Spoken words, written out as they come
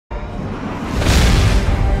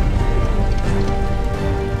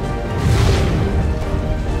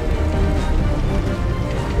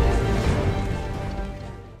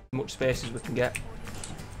spaces we can get.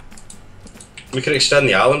 We can extend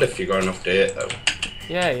the island if you've got enough dirt, though.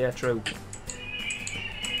 Yeah, true.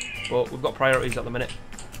 But we've got priorities at the minute,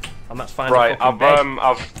 and that's fine. Right,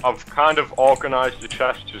 I've kind of organised the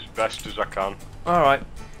chest as best as I can. All right,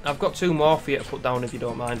 I've got 2 more for you to put down if you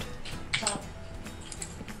don't mind.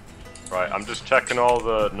 Right, I'm just checking all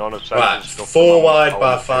the non-essential Right, stuff. 4 wide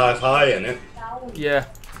by 5 high, innit? Yeah.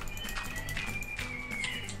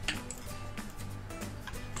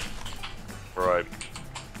 Right.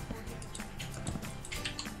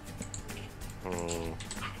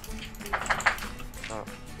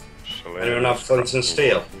 Anyone have flint and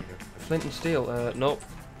steel? Flint and steel? Nope.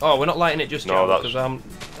 Oh, we're not lighting it just No, yet because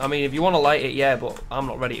I mean, if you want to light it, yeah, but I'm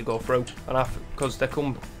not ready to go through, and because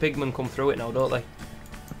pigmen come through it now, don't they?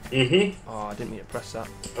 Mhm. Oh, I didn't mean to press that.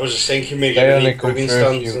 I was just thinking maybe any cooking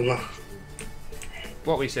stands and that.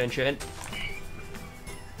 What were you saying, Shane?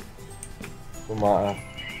 Don't matter.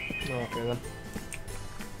 Oh, okay then.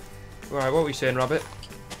 Right, what were you saying, Rabbit?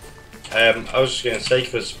 I was just going to say,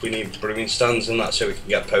 because we need brewing stands and that so we can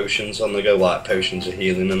get potions on the go, like potions of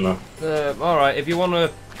healing and that. Alright, if you want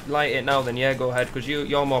to light it now, then yeah, go ahead, because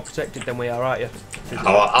you're more protected than we are, aren't you?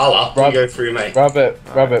 I'll go through, mate. Rabbit,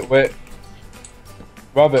 wait.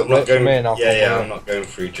 Rabbit, wait for me and I'll Yeah, I'm not going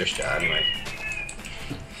through just yet anyway.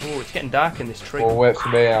 Oh, it's getting dark in this tree. Well, wait for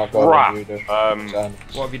me and I'll go Right.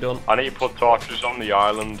 What have you done? I need to put torches on the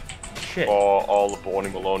island Shit. for all the Boney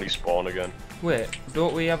Maloney spawn again. Wait,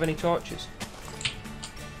 don't we have any torches?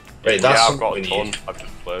 Wait, that's yeah, I've something got we a ton. need. I've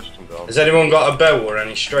just placed them down. Has anyone got a bow or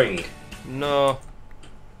any string? No.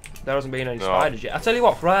 There hasn't been any spiders yet. I tell you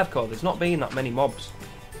what, for hardcore, there's not been that many mobs.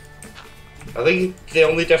 I think the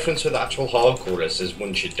only difference with actual hardcore is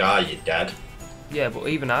once you die, you're dead. Yeah, but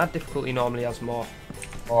even hard difficulty normally has more.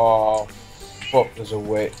 Oh, fuck, there's a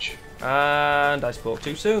witch. And I spoke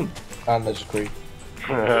too soon. And there's a creep.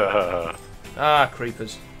 Ah,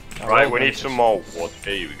 creepers. Right, we need some more wood.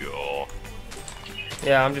 Here we go.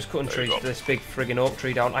 Yeah, I'm just cutting trees to this big friggin' oak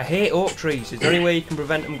tree down. I hate oak trees. Is there any way you can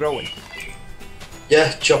prevent them growing?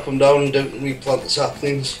 Yeah, chop them down and don't replant the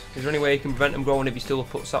saplings. Is there any way you can prevent them growing if you still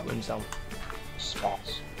put saplings down?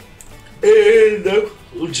 Spots. No,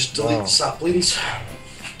 we'll just delete the saplings.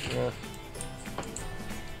 Yeah.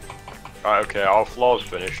 Right, okay, our floor's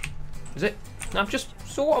finished. Is it?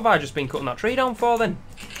 So what have I just been cutting that tree down for then?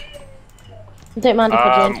 Don't mind if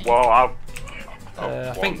I do. Well,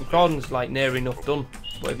 I think recording's like near enough done.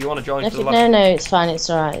 But if you want to join for the last... No, it's fine, it's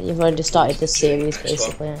alright. You've already started this series,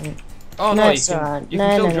 basically, haven't you? Oh, no, you can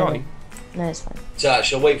still join. No, it's fine. So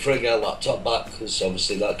actually, I'll wait for it to get a laptop back, because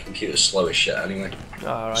obviously that computer's slow as shit anyway.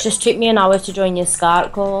 Alright. It just took me an hour to join your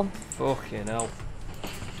Skype call. Fucking hell.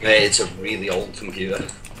 Yeah, it's a really old computer.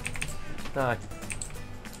 Aye.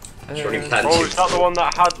 It's running is plenty. that the one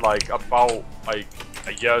that had like about like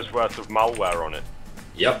a year's worth of malware on it?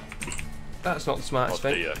 Yep. That's not the smartest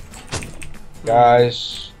thing. Dear.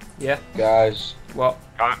 Guys. Yeah. Guys. What?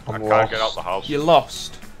 I can't get out the house. You're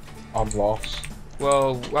lost. I'm lost.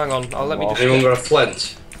 Well, hang on. Let me just. Anyone got a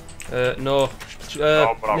flint? No.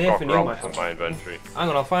 No, but I've Nathan, got you rocks in my inventory. Hang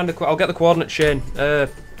on, I'll get the coordinates, Shane. We're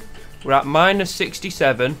at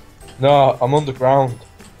 -67. No, I'm underground.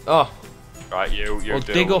 Oh. Right, you Well,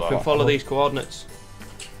 deal dig with up that. and follow these coordinates.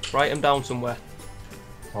 Write them down somewhere.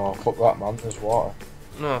 Oh, fuck that, man. There's water.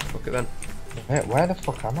 No, fuck it then. Mate, where the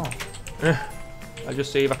fuck am I? I'll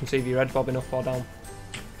just see if I can see if your head bobbing up or down.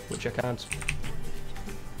 Which I can't.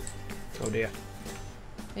 Oh dear.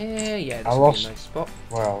 Yeah, this is a nice spot.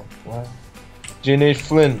 Well, do you need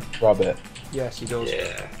flint, Rabbit? Yes, he does.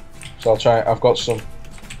 Yeah. So I'll try. I've got some.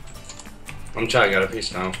 I'm trying to get a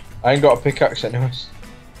piece now. I ain't got a pickaxe anyways.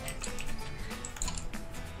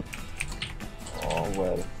 Oh,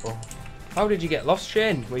 where the fuck? How did you get lost,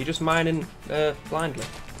 Shane? Were you just mining blindly?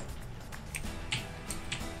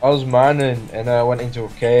 I was mining and I went into a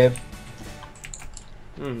cave.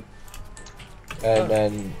 Hmm. And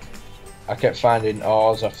then I kept finding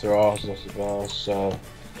ores after ores after ores, so...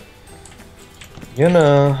 You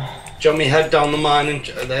know... Do you want me to head down the mine and...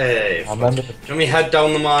 There. I remember Do you want me to head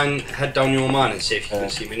down the mine, head down your mine and see if you can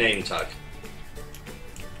see my name tag?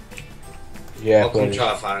 Yeah, I'll come please.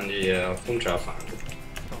 try to find you, yeah. I'll come try to find you.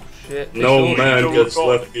 Oh shit. No man gets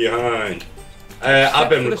left behind. I've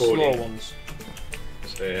been recording. The slow ones.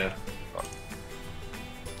 So yeah.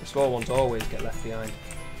 The slow ones always get left behind.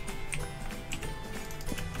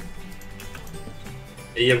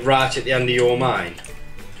 Are you right at the end of your mine?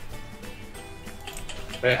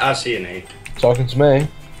 Wait, I see your name. Talking to me?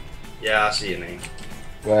 Yeah, I see your name.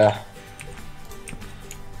 Where?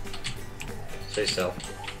 Stay still.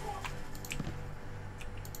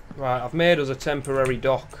 Right, I've made us a temporary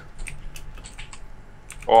dock.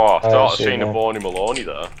 Oh, I thought I'd see seen a now. Boney Maloney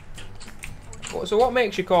there. So what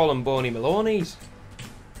makes you call them Boney Maloney's?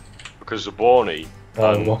 Because the Boney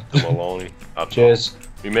and well. the Maloney. I don't know. Cheers.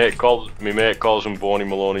 Me mate calls them Boney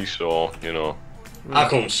Maloney, so, you know, I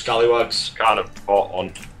call them scallywags. kind of spot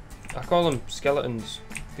on. I call them skeletons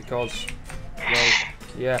because, well,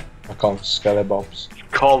 yeah. I call them skellybobs.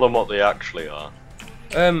 Call them what they actually are.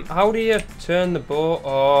 How do you turn the boat?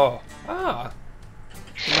 Oh, the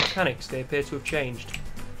mechanics, they appear to have changed.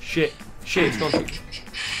 Shit, it's gone through.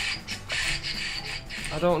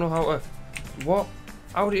 I don't know how to. What?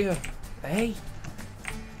 How do you? Hey.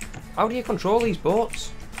 How do you control these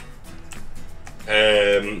boats?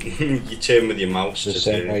 You turn with your mouse The to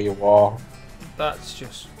same way do. you are. That's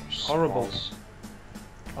just horrible.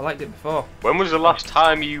 I liked it before. When was the last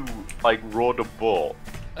time you, like, rode a boat?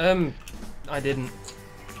 I didn't.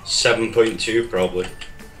 7.2 probably.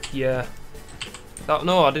 Yeah.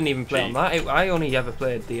 No, I didn't even play on that. I only ever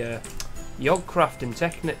played the Yorkshire and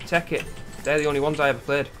Tekkit. They're the only ones I ever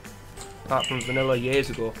played, apart from vanilla years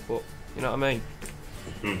ago. But you know what I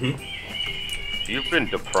mean. You've been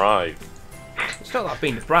deprived. It's not that I've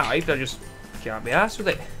been deprived. I just can't be arsed with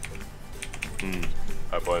it.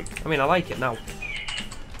 I blame. I mean, I like it now.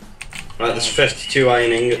 Right, there's 52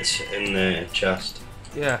 iron ingots in the chest.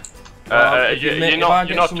 Yeah. Well, You're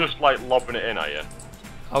not just like lobbing it in, are you?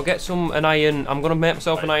 I'll get an iron. I'm gonna make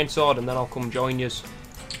myself an iron sword, and then I'll come join yous.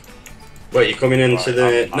 Wait, you're coming into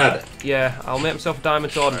the nether? Yeah, I'll make myself a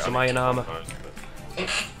diamond sword and some iron armor.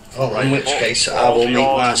 Alright, in which case I will make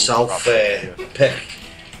myself a pick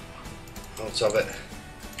out of it.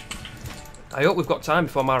 I hope we've got time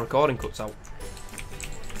before my recording cuts out.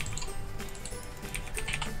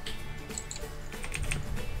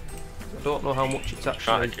 I don't know how much it's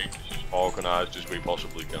Trying actually. to keep as organised as we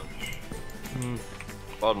possibly can.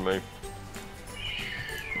 Pardon me.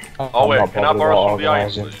 I'm wait, not can I bothered borrow about some of the iron,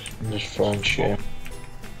 organising. please? I'm just throwing shit.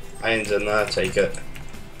 Iron's in there, take it.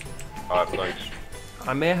 Alright, thanks.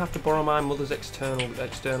 I may have to borrow my mother's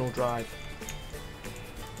external drive.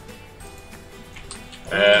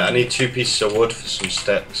 I need 2 pieces of wood for some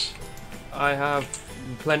sticks. I have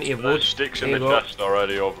plenty of There's wood. sticks in Here the you go. chest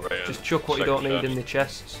already over here. Just chuck what you don't need in the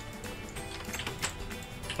chests.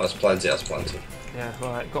 That's plenty, that's plenty. Yeah,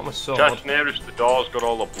 right, got my sword. Chest nearest the door's got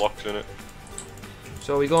all the blocks in it.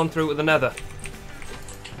 So we're going through to the nether.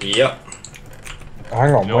 Yep.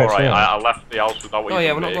 Hang on, wait for Alright, me. I left the house without even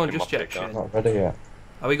yeah, we're not going making just my yet, pickaxe. Shane. Not ready yet.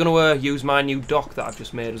 Are we going to use my new dock that I've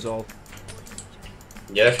just made as all?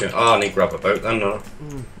 Yeah, if you. Oh, I need to grab a boat then, no?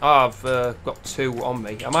 Oh, I've got 2 on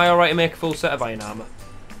me. Am I alright to make a full set of iron armour?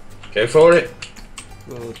 Go for it.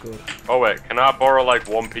 Good. Oh wait, can I borrow like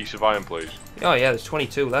 1 piece of iron, please? Oh yeah, there's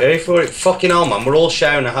 22 left. Go for it. Fucking hell, man. We're all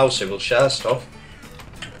sharing a house, so we'll share stuff.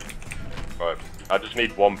 Right, I just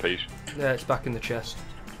need 1 piece. Yeah, it's back in the chest.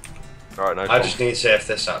 Alright, nice I one. just need to see if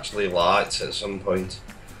this actually lights at some point.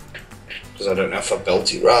 Because I don't know if I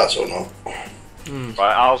built it right or not.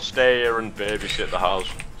 Right, I'll stay here and babysit the house.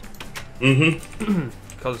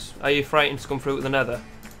 Because, are you frightened to come through to the nether?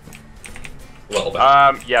 A little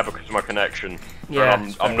bit. Yeah, because of my connection. Yeah,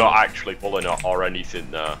 And I'm not actually pulling it or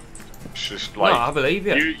anything there. It's just like No, I believe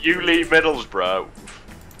you. you leave Middlesbrough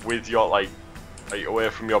with your like away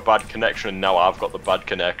from your bad connection, and now I've got the bad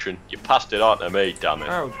connection. You passed it on to me, damn it.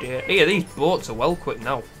 Oh dear. Here, these boats are well quick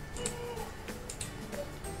now.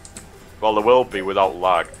 Well, there will be without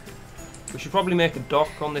lag. We should probably make a dock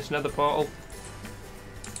on this nether portal.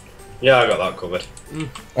 Yeah, I got that covered.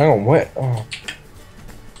 Hang on, wait. Oh.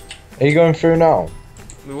 Are you going through now?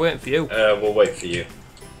 We're waiting for you. We'll wait for you.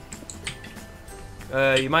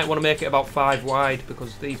 You might want to make it about 5 wide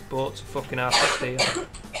because these boats are fucking hard to steer.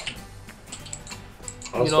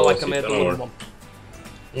 I'll You know, like I sort it, made the don't little worry. one.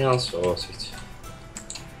 Yeah, I'll sort it.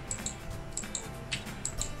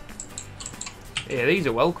 Yeah, these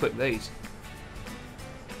are well quick, these.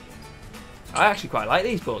 I actually quite like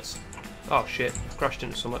these boats. Oh shit, I've crashed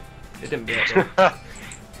into something. It didn't break though.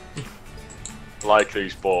 Like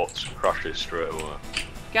these boats, crash it straight away.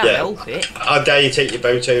 Can't Yeah. help it. I dare you take your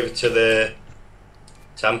boat over to the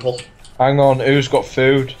temple. Hang on, who's got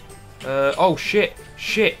food? Oh shit.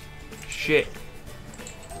 Shit.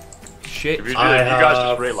 Have you I guys just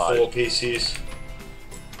have realised? 4 pieces.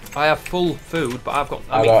 I have full food, but I've got.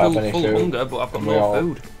 I I don't mean, have full any food. hunger, but I've got And we no all-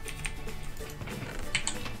 food.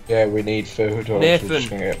 Yeah, we need food. Or else we're just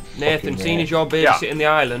gonna get Nathan, fucking seeing raw. as you're babysitting the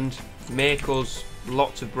island, make us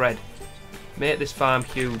lots of bread. Make this farm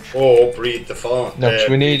huge. Or breed the farm. No, 'cause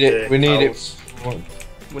we need it. We need it.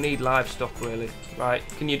 We need livestock, really. Right,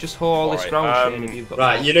 can you just haul all this Right, ground, Shane, if you've got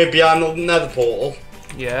Right, more? you know behind the nether portal,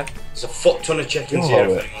 Yeah. there's a fuck ton of chickens Oh, here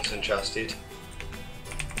if it. anyone's interested.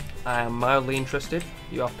 I am mildly interested.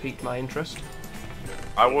 You have piqued my interest.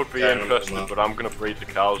 I would be Yeah, interested, no. but I'm gonna breed the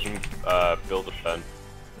cows and build a pen.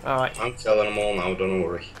 Alright. I'm killing them all now, don't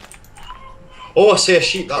worry. Oh, I see a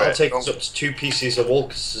sheep. That'll Wait, take oh. us up to 2 pieces of wool,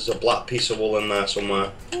 because there's a black piece of wool in there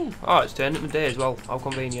somewhere. Oh, it's turned into day as well. How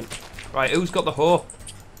convenient. Right, who's got the hoe?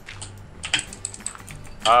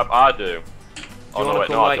 I do. Do you Oh no, want wait,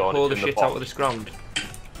 to no, I like don't. pull the It's in shit the out box. of this ground?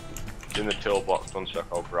 It's in the toolbox. 1 sec,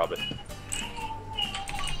 I'll grab it.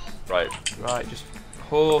 Right. Right, just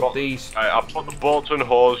hoe these. I put the bolts and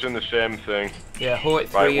hoes in the same thing. Yeah, hoe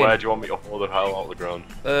it Right, 3 where in. do you want me to hoe the hell out of the ground?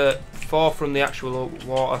 4 from the actual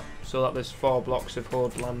water, so that there's 4 blocks of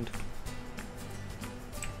hoed land.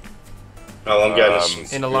 Oh, I'm getting us some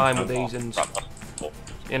In a food line now. with these and Right, that's-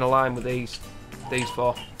 in a line with these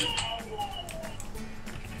 4.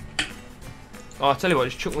 Oh, I'll tell you what,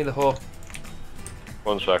 just chuck me the hoe.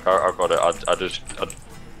 1 sec, I got it.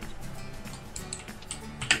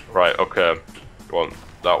 Right, okay. You want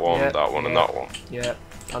that one, Yeah, that one, and yeah. that one. Yeah,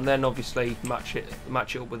 and then obviously match it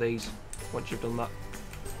up with these once you've done that.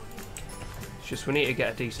 It's just we need to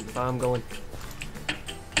get a decent farm going.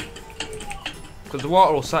 Because the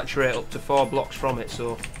water will saturate up to 4 blocks from it,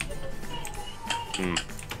 so I'm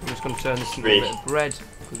just going to turn this into a bit of bread,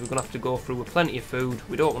 because we're going to have to go through with plenty of food.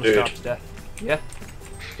 We don't want to Dude. starve to death. Yeah?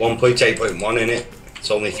 1.8.1 in it.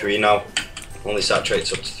 It's only 3 now. Only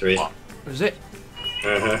saturates up to 3. Is it?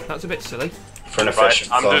 Uh-huh. That's a bit silly. For an Right,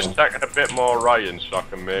 efficient I'm farm. just taking a bit more ryan so I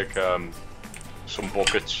can make some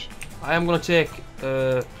buckets. I am going to take,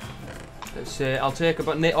 let's say, I'll take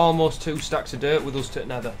about almost 2 stacks of dirt with us to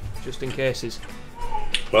nether, just in cases.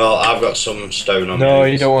 Well, I've got some stone on No,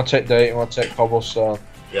 me. you don't want to take dirt, you want to take cobblestone.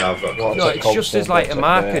 Yeah, I've got What? No, take it's just as like a cobblestone,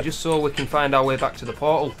 marker, take just so we can find our way back to the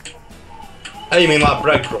portal. Oh, you mean like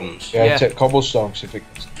breadcrumbs? Yeah, Yeah. take cobblestone, so if it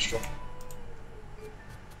gets destroyed.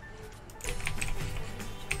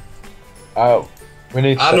 Oh, we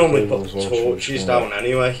need to I set normally food put as well, so torches it's down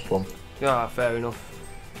anyway. Yeah, fair enough.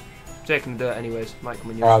 Taking the dirt anyways, might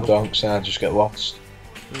come in I useful. don't, so I just get lost.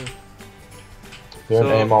 Mm. There aren't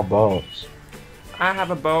So- any more boats. I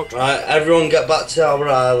have a boat. Right, everyone get back to our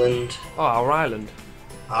island. Oh, our island.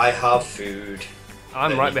 I have food.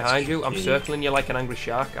 I'm Then right it's behind you. I'm clean. circling you like an angry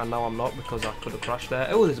shark, and now I'm not because I could have crashed there.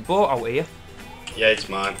 Oh, there's a boat out here. Yeah, it's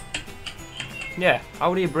mine. Yeah,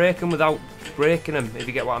 how do you break them without breaking them, if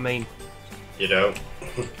you get what I mean? You don't.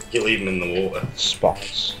 You leave them in the water.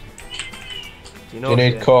 Spots. Do you Do know? you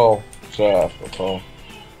need Shane? coal? So I've got coal.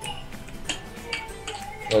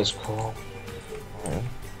 There's coal. Right.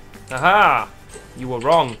 Aha! You were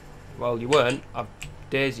wrong. Well, you weren't. I've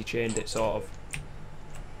daisy chained it, sort of.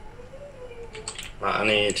 Right, I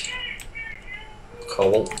need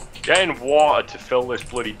coal. Getting water to fill this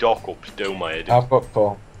bloody dock up is doing my head. in. I've got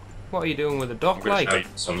coal. What are you doing with the dock, I'm gonna like? say-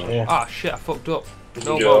 Some. Yeah. Ah, shit, I fucked up.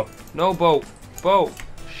 No Yeah. boat. No boat. Boat.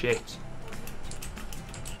 Shit.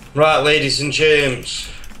 Right, ladies and germs.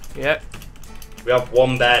 Yep. We have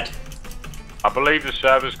 1 bed. I believe the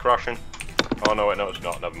server's crashing. Oh no, wait, no, it's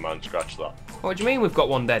not. Never mind. Scratch that. What do you mean we've got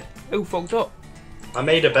 1 dead? Who fucked up? I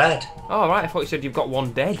made a bed. Oh, right, I thought you said you've got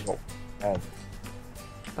 1 dead. Um,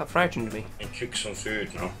 That frightened me. And cook some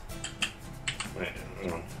food now. Wait,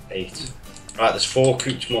 hang on. 8. Right, there's 4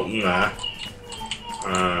 cooked mutton there.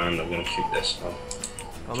 And I'm gonna cook this now.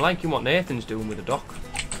 I'm liking what Nathan's doing with the dock.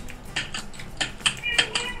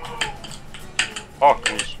 Oh,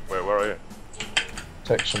 cruise. Wait, where are you?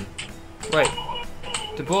 take some Wait,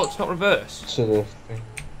 the boat's not reversed? to the thing.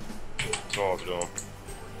 Oh, no.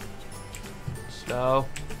 Slow.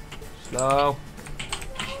 Slow.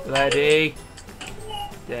 Steady.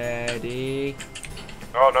 Steady.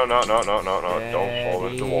 No, no, no, no, no, no, no. Don't fall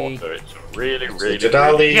into the Steady. water. It's really, So really. did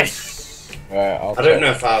I leave? Yes! Right, I'll I don't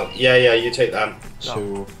know if I'll. Yeah, you take them.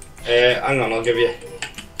 Two. Hang on, I'll give you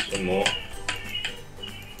some more.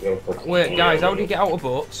 Got a couple Wait, more guys, here. how do you get out of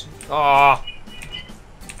boats? Ah,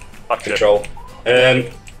 That's it. Control.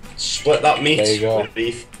 Split that meat There you go. with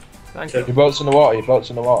beef. thank you. Your boat's in the water, your boat's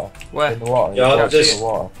in the water. Where? In the water, Yeah, your boat's just- in the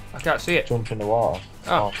water. I can't see it. Jump in the water.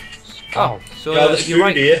 Oh. Oh. Oh, so Yeah, there's if you're food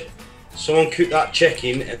right. here. Someone cook that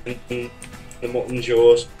chicken and the mutton's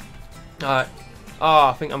yours. Alright. Oh,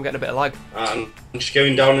 I think I'm getting a bit of lag. I'm just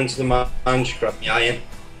going down into the mine to grab my iron.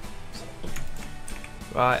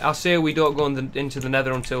 Right, I'll say we don't go into the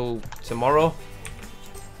nether until tomorrow,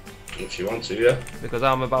 If you want to, yeah. because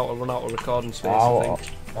I'm about to run out of recording space, I Oh,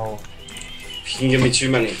 think. oh. If you can give me 2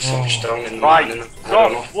 minutes, I'm just down in the Right. mine. I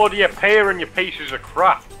don't know. God, bloody appear and your pieces of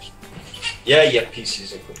crap. Yeah,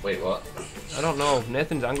 pieces of. Wait, what? I don't know.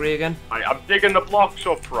 Nathan's angry again. Right, I'm digging the blocks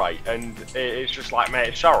up, right, and it's just like,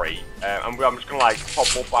 mate, sorry. I'm just gonna like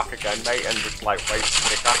pop up back again, mate, and just like waste the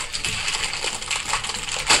pickaxe.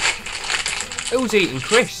 Who's eating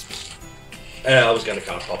crisps? I was going to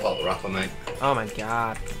kind of pop out the wrapper, mate. Oh my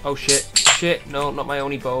god. Oh shit. Shit. No, not my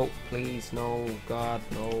only boat. Please. No. God.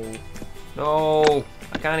 No. No.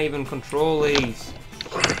 I can't even control these.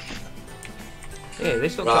 Yeah,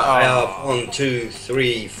 this looks Right, like... I have 1, 2,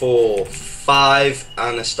 3, 4, 5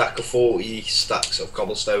 and a stack of 40 stacks of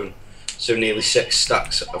cobblestone. So nearly 6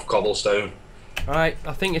 stacks of cobblestone. Right,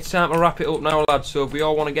 I think it's time to wrap it up now, lads. So if we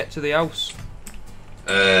all want to get to the house.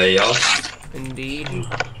 Yeah. Indeed.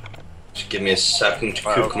 Just give me a second to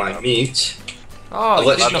cook my meat. Oh, I've you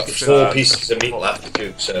literally did got knock it 4 pieces of meat left to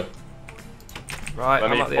cook, so... Right,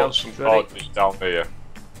 Let I'm me at the put house. some Ready? cordage down here.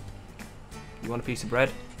 You want a piece of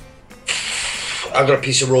bread? I've got a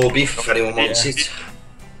piece of raw beef if anyone wants Yeah. it.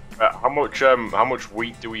 How much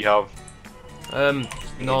wheat do we have, We need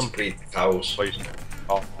None. to breed the cows. please?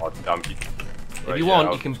 Oh, damn you. If you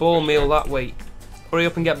want, you can bone meal that weight. Hurry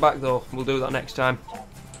up and get back though. We'll do that next time.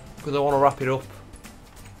 Because I want to wrap it up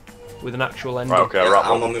with an actual ending. Right, okay, Yeah, wrap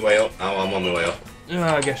I'm up. on my way up. Now I'm on my way up.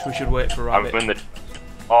 I guess we should wait for I'm Rabbit. in the.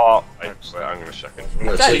 Oh, wait, hang on a second. I'm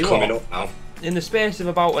tell actually you coming what. up now. In the space of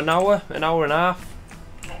about an hour and a half,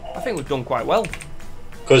 I think we've done quite well.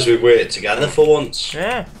 Because we worked together for once.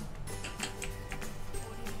 Yeah.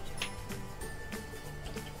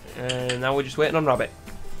 Now we're just waiting on Rabbit.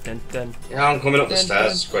 Then. Yeah, I'm coming up the Dun,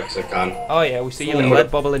 stairs as quick as I can. Oh yeah, we see your Oh, little what a-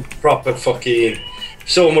 head bobbling. Proper fucking... If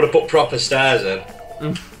someone would have put proper stairs in.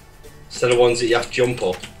 Mm. Instead of ones that you have to jump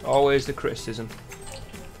up. Always the criticism.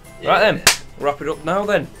 Yeah. Right then, wrap it up now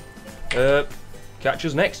then. Catch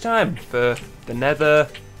us next time for the Nether,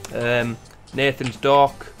 Nathan's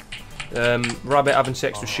dock, Rabbit having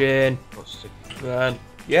sex with Shane, and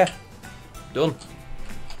yeah, done.